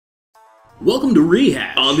Welcome to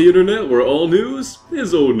Rehash. On the internet, where all news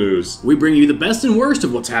is old news. We bring you the best and worst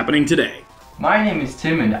of what's happening today. My name is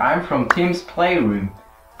Tim and I'm from Tim's Playroom.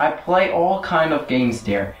 I play all kind of games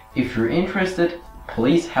there. If you're interested,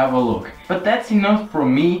 please have a look. But that's enough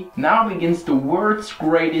from me. Now begins the world's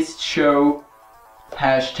greatest show.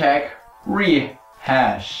 Hashtag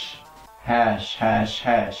Rehash. Hash, hash,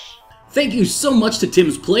 hash. Thank you so much to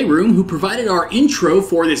Tim's Playroom, who provided our intro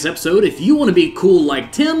for this episode. If you want to be cool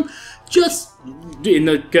like Tim, just in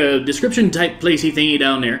the description type placey thingy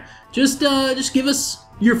down there, just give us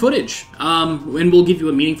your footage, and we'll give you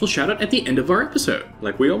a meaningful shout out at the end of our episode.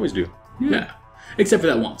 Like we always do. Yeah, except for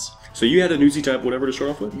that once. So you had a newsy type whatever to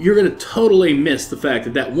start off with? You're gonna totally miss the fact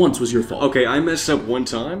that that once was your fault. Okay, I messed up one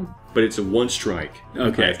time, but it's a one strike.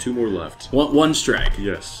 Okay. I have two more left. One strike.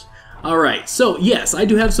 Yes. Alright, so yes, I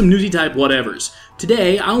do have some newsy type whatevers.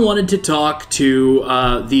 Today, I wanted to talk to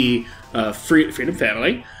the Freedom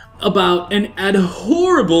family about an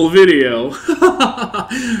adorable video.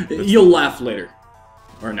 You'll laugh later.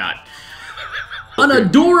 Or not. An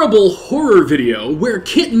adorable horror video where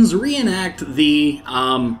kittens reenact the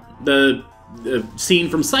scene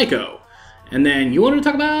from Psycho. And then you wanted to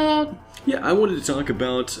talk about... Yeah, I wanted to talk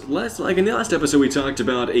about, in the last episode we talked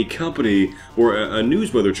about a company or a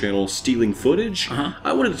news weather channel stealing footage.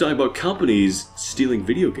 I wanted to talk about companies stealing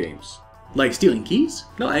video games. Like stealing keys?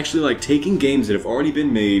 No, actually like taking games that have already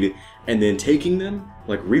been made and then taking them,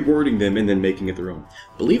 like rewording them and then making it their own.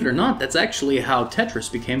 Believe it or not, that's actually how Tetris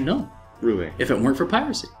became known. Really? If it weren't for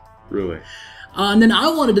piracy. Really? And then I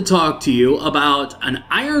wanted to talk to you about an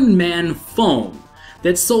Iron Man phone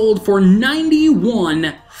that sold for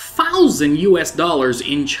 $91,000 US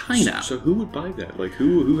in China. So who would buy that? Like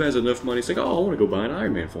who has enough money to say, oh, I want to go buy an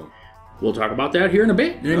Iron Man phone? We'll talk about that here in a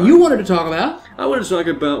bit. And then you wanted to talk about... I wanted to talk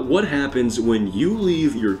about what happens when you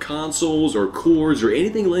leave your consoles or cords or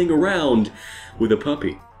anything laying around with a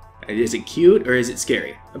puppy. Is it cute or is it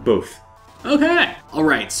scary? Both. Okay.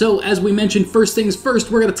 Alright, so as we mentioned, first things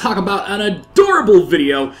first, we're going to talk about an adorable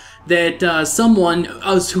video that someone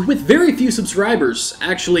with very few subscribers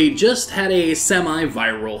actually just had a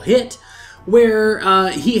semi-viral hit where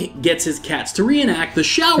he gets his cats to reenact the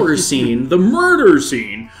shower scene, the murder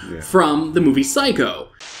scene from the movie Psycho.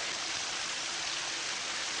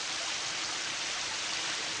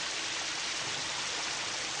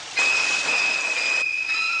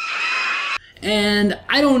 And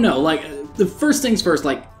I don't know, like, the first things first,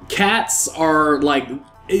 like, cats are like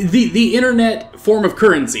the internet form of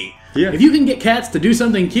currency. Yeah. If you can get cats to do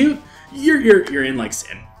something cute, you're in like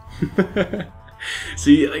sin.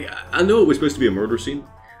 See, like, I know it was supposed to be a murder scene,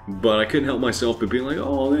 but I couldn't help myself but being like,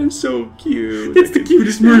 oh, that's so cute. It's the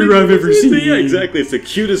cutest murder I've ever seen. Yeah, exactly. It's the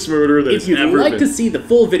cutest murder that's ever been. If you'd like to see the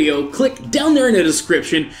full video, click down there in the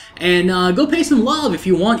description and go pay some love if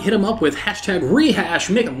you want. Hit them up with hashtag Rehash.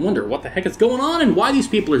 Make them wonder what the heck is going on and why these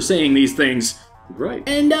people are saying these things. Right.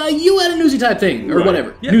 And you had a newsy type thing, or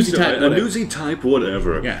whatever. Yeah, newsy so type whatever. A newsy type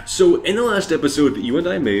whatever. Yeah. So in the last episode that you and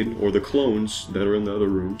I made, or the clones that are in the other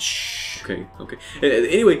room. Shh. Okay.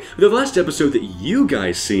 Anyway, the last episode that you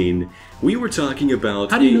guys seen, we were talking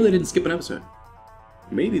about... How do you know they didn't skip an episode?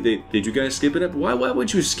 Maybe did you guys skip an episode? Why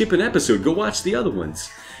would you skip an episode? Go watch the other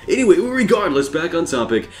ones. Anyway, regardless, back on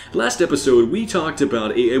topic. Last episode, we talked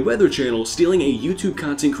about a weather channel stealing a YouTube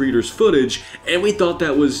content creator's footage, and we thought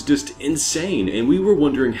that was just insane, and we were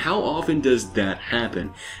wondering how often does that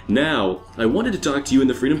happen? Now, I wanted to talk to you and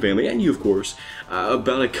the Freedom family, and you of course,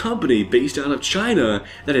 about a company based out of China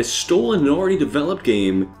that has stolen an already developed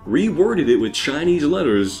game, reworded it with Chinese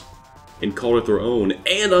letters, and called it their own,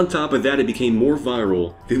 and on top of that it became more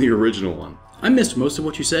viral than the original one. I missed most of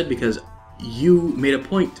what you said because you made a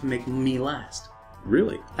point to make me last.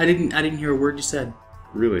 Really? I didn't hear a word you said.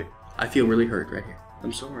 Really? I feel really hurt right here.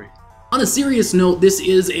 I'm sorry. On a serious note, this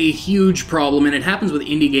is a huge problem and it happens with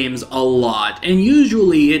indie games a lot. And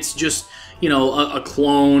usually it's just, you know, a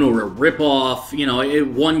clone or a ripoff, you know,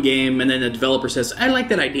 one game and then the developer says, I like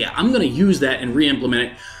that idea, I'm going to use that and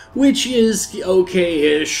re-implement it. Which is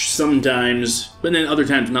okay-ish sometimes, but then other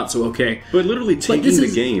times not so okay. But literally taking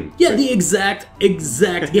the game. Yeah, the exact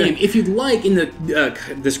game. If you'd like, in the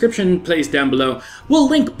description place down below, we'll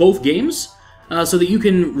link both games so that you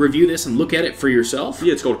can review this and look at it for yourself.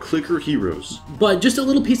 Yeah, it's called Clicker Heroes. But just a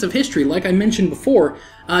little piece of history, like I mentioned before,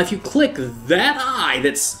 if you click that eye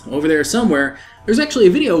that's over there somewhere, there's actually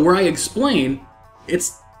a video where I explain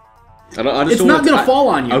it's not going to fall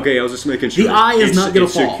on you. Okay, I was just making sure. The eye is not going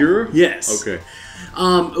to fall. Secure? Yes. Okay.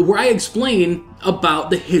 Where I explain about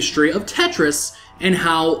the history of Tetris and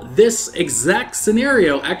how this exact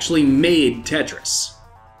scenario actually made Tetris.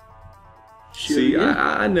 See,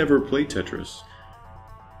 I never played Tetris.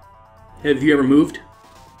 Have you ever moved?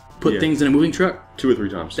 Put Yeah. things in a moving truck? 2 or 3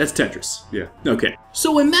 times. That's Tetris. Yeah. Okay.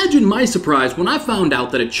 So imagine my surprise when I found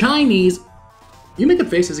out that a Chinese... You making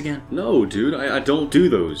faces again? No, dude, I don't do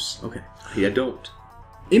those. Okay. Yeah, I don't.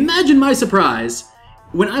 Imagine my surprise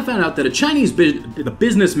when I found out that a Chinese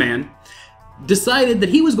businessman decided that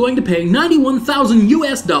he was going to pay 91,000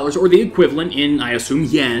 US dollars, or the equivalent in, I assume,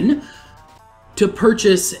 yen, to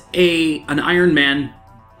purchase an Iron Man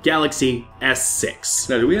Galaxy S6.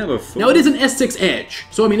 Now, do we have a phone? Now, it is an S6 Edge,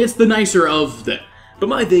 so I mean, it's the nicer of the... But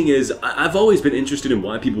my thing is, I've always been interested in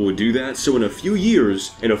why people would do that, so in a few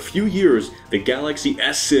years, the Galaxy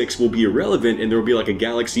S6 will be irrelevant and there will be like a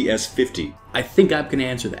Galaxy S50. I think I can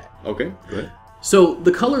answer that. Okay, go ahead. So,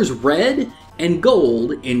 the colors red and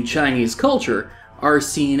gold in Chinese culture are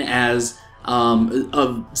seen as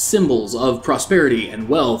of symbols of prosperity and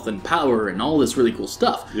wealth and power and all this really cool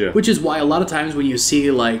stuff. Yeah. Which is why a lot of times when you see,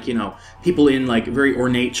 like, you know, people in like very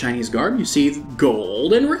ornate Chinese garb, you see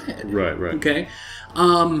gold and red. Right, right. Okay.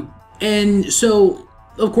 And so,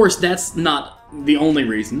 of course, that's not the only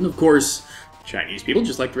reason. Of course, Chinese people,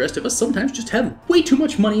 just like the rest of us, sometimes just have way too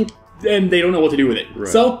much money and they don't know what to do with it. Right.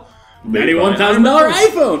 So, $91,000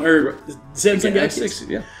 iPhone or Samsung Galaxy S6,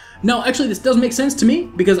 yeah. No, actually, this does make sense to me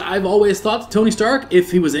because I've always thought that Tony Stark,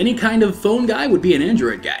 if he was any kind of phone guy, would be an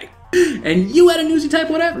Android guy. And you had a newsy type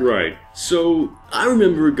whatever. Right. So, I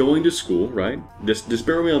remember going to school, right? Just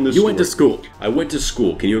bear with me on this. You went to school. I went to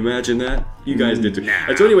school. Can you imagine that? You guys did too.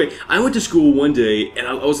 Nah. So anyway, I went to school one day, and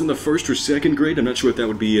I was in the 1st or 2nd grade. I'm not sure what that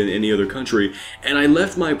would be in any other country. And I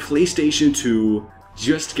left my PlayStation 2,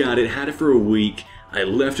 just got it, had it for a week. I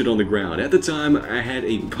left it on the ground. At the time, I had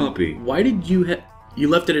a puppy. Why did you you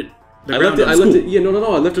left it at the I ground left it. Yeah,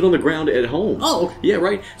 no. I left it on the ground at home. Oh, okay. Yeah,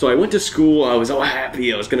 right. So I went to school. I was all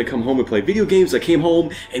happy. I was gonna come home and play video games. I came home,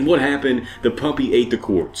 and what happened? The puppy ate the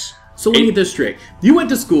cords. So let me get this straight. You went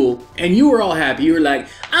to school, and you were all happy. You were like,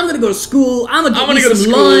 I'm going to go to school. I'm going to go eat to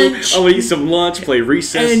some school. lunch. I'm gonna eat some lunch, play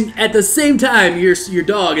recess. And at the same time, your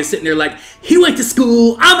dog is sitting there like, he went to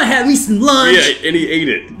school. I'm going to have me some lunch. Yeah, and he ate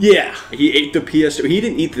it. Yeah. He ate the PS2. He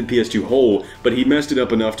didn't eat the PS2 whole, but he messed it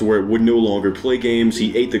up enough to where it would no longer play games.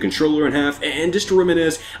 He ate the controller in half. And just to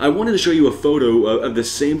reminisce, I wanted to show you a photo of the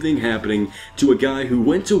same thing happening to a guy who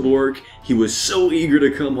went to work. He was so eager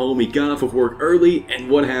to come home. He got off of work early, and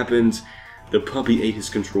what happened? The puppy ate his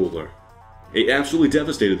controller. It absolutely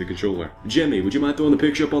devastated the controller. Jimmy, would you mind throwing the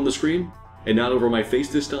picture up on the screen? And not over my face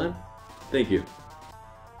this time? Thank you.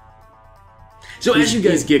 So as you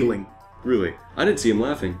guys... He's giggling. Really? I didn't see him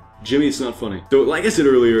laughing. Jimmy, it's not funny. So, like I said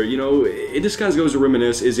earlier, you know, it just kind of goes to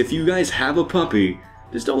reminisce, is if you guys have a puppy,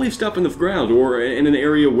 just don't leave stuff in the ground or in an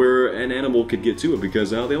area where an animal could get to it,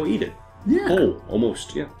 because they'll eat it. Yeah. Oh,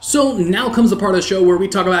 almost, yeah. So now comes the part of the show where we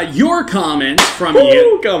talk about your comments from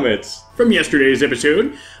Comments! from yesterday's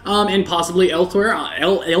episode, and possibly elsewhere. I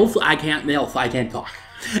can't talk.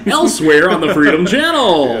 Elsewhere on the Freedom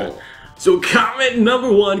Channel. Yeah. So comment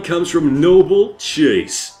number 1 comes from Noble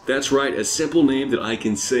Chase. That's right, a simple name that I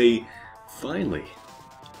can say finally.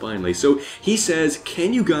 Finally. So he says,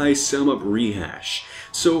 can you guys sum up Rehash?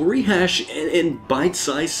 So Rehash, in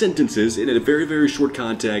bite-sized sentences, in a very, very short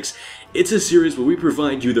context, it's a series where we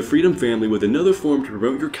provide you, the Freedom Family, with another form to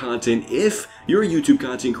promote your content if you're a YouTube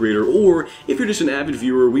content creator, or if you're just an avid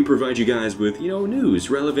viewer, we provide you guys with, you know, news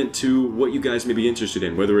relevant to what you guys may be interested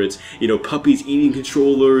in, whether it's, you know, puppies eating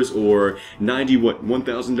controllers, or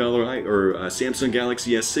 $1,000 or Samsung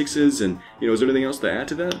Galaxy S6s, and, you know, is there anything else to add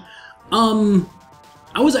to that?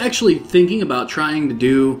 I was actually thinking about trying to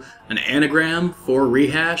do an anagram for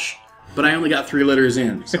Rehash, but I only got 3 letters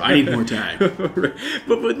in, so I need more time. But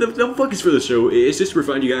the focus for the show is just to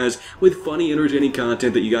provide you guys with funny, entertaining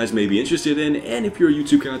content that you guys may be interested in, and if you're a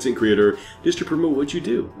YouTube content creator, just to promote what you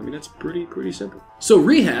do. I mean, that's pretty simple. So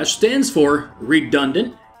Rehash stands for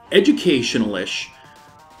redundant, educational-ish,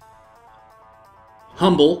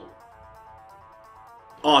 humble,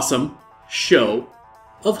 awesome show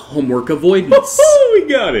of homework avoidance. We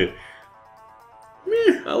got it!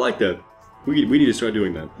 I like that. We need to start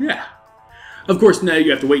doing that. Yeah. Of course, now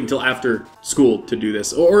you have to wait until after school to do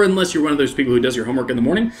this. Or unless you're one of those people who does your homework in the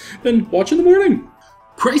morning, then watch in the morning.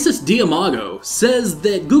 Crisis Diamago says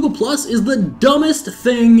that Google Plus is the dumbest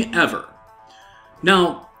thing ever.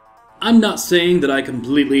 Now, I'm not saying that I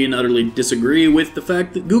completely and utterly disagree with the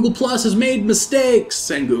fact that Google Plus has made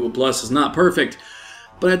mistakes, and Google Plus is not perfect,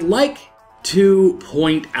 but I'd like to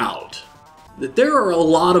point out that there are a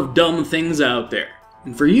lot of dumb things out there.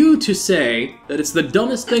 And for you to say that it's the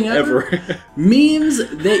dumbest thing ever means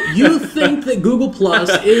that you think that Google Plus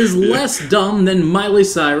is less dumb than Miley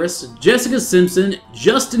Cyrus, Jessica Simpson,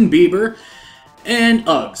 Justin Bieber, and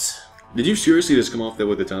Uggs. Did you seriously just come off that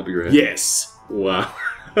with the top of your head? Yes. Wow.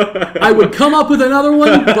 I would come up with another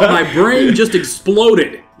one, but my brain just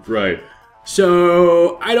exploded. Right.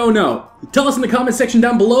 So, I don't know. Tell us in the comment section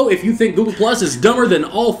down below if you think Google Plus is dumber than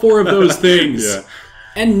all 4 of those things. Yeah.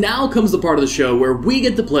 And now comes the part of the show where we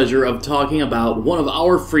get the pleasure of talking about one of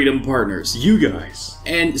our freedom partners. You guys.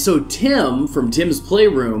 And so Tim, from Tim's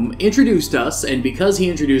Playroom, introduced us, and because he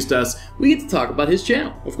introduced us, we get to talk about his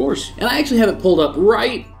channel. Of course. And I actually have it pulled up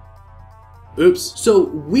right... Oops. So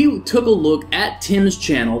we took a look at Tim's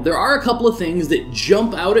channel. There are a couple of things that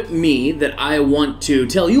jump out at me that I want to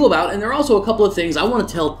tell you about, and there are also a couple of things I want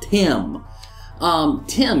to tell Tim.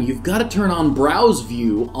 Tim, you've got to turn on Browse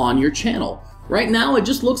View on your channel. Right now, it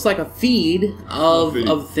just looks like a feed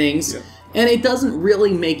of things, yeah. And it doesn't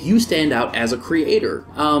really make you stand out as a creator.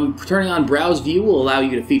 Turning on Browse View will allow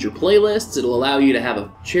you to feature playlists. It'll allow you to have a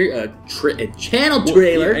channel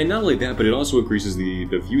trailer. Well, yeah, and not only that, but it also increases the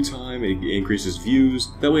view time. It increases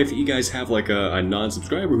views. That way, if you guys have like a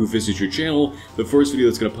non-subscriber who visits your channel, the first video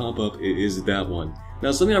that's going to pop up is that one.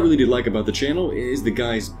 Now, something I really did like about the channel is the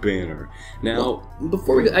guy's banner. Now, well,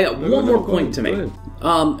 before we go, I got one more point to make.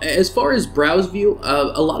 As far as Browse View,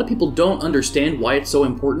 a lot of people don't understand why it's so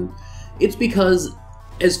important. It's because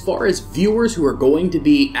as far as viewers who are going to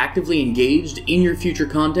be actively engaged in your future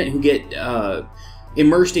content, who get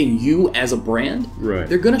immersed in you as a brand, right.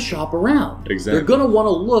 They're going to shop around. Exactly. They're going to want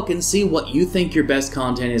to look and see what you think your best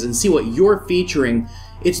content is and see what you're featuring.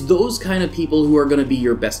 It's those kind of people who are going to be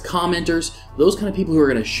your best commenters, those kind of people who are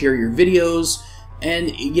going to share your videos,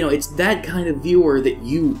 and, you know, it's that kind of viewer that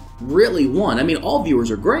you really want. I mean, all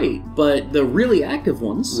viewers are great, but the really active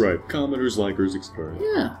ones... Right. Commenters, likers, etc.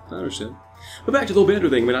 Yeah. I understand. But back to the whole banner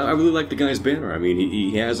thing, I mean, I really like the guy's banner. I mean,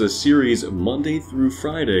 he has a series Monday through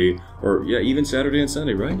Friday, or, yeah, even Saturday and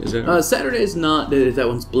Sunday, right? Is that right? Saturday's not, that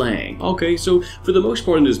one's blank. Okay, so for the most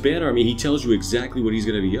part in his banner, I mean, he tells you exactly what he's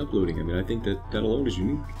going to be uploading. I mean, I think that alone is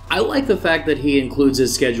unique. I like the fact that he includes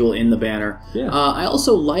his schedule in the banner. Yeah. I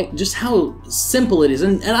also like just how simple it is,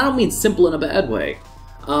 and I don't mean simple in a bad way.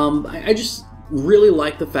 I just really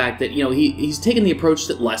like the fact that, you know, he's taken the approach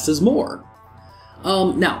that less is more.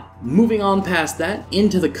 Now, moving on past that,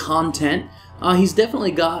 into the content, he's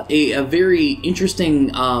definitely got a very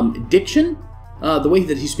interesting diction, the way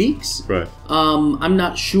that he speaks. Right. I'm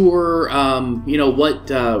not sure, you know,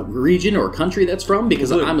 what region or country that's from,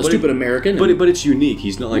 because I'm a stupid American. But it's unique.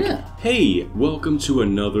 He's not like, yeah. Hey, welcome to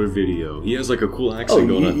another video. He has like a cool accent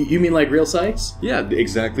going on. You mean like Real Sykes? Yeah,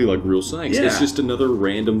 exactly like Real Sykes. Yeah. It's just another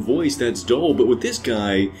random voice that's dull, but with this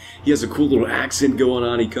guy, he has a cool little accent going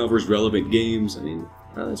on. He covers relevant games. I mean,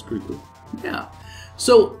 that's pretty cool. Yeah.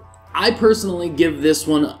 So, I personally give this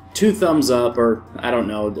one 2 thumbs up, or I don't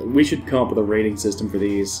know, we should come up with a rating system for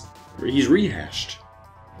these. He's rehashed.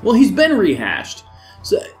 Well, he's been rehashed.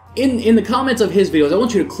 So, in the comments of his videos, I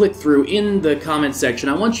want you to click through in the comments section.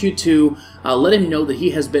 I want you to let him know that he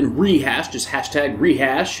has been rehashed, just hashtag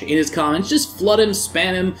rehash in his comments. Just flood him,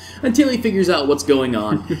 spam him, until he figures out what's going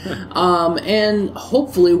on. And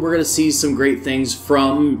hopefully we're going to see some great things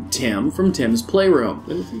from Tim, from Tim's Playroom.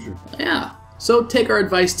 In the future. Yeah. So take our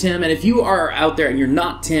advice, Tim, and if you are out there and you're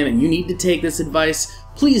not Tim and you need to take this advice,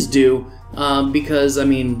 please do. Because, I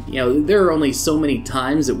mean, you know, there are only so many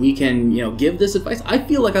times that we can, you know, give this advice. I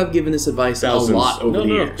feel like I've given this advice a lot over the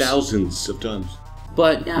years. Thousands of times.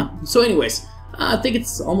 But, yeah. So, anyways, I think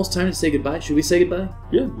it's almost time to say goodbye. Should we say goodbye?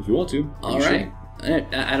 Yeah, if you want to. All right.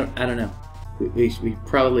 I don't know. We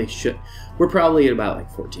probably should. We're probably at about, like,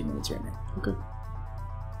 14 minutes right now. Okay.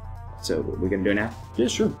 So, we're going to do it now? Yeah,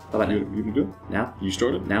 sure. How about now? You can do it. Now? You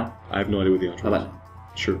start it? Now? I have no idea what the outro is. How about now?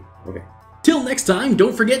 Sure. Okay. Till next time,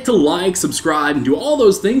 don't forget to like, subscribe, and do all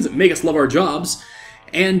those things that make us love our jobs.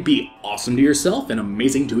 And be awesome to yourself and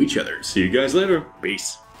amazing to each other. See you guys later.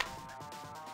 Peace.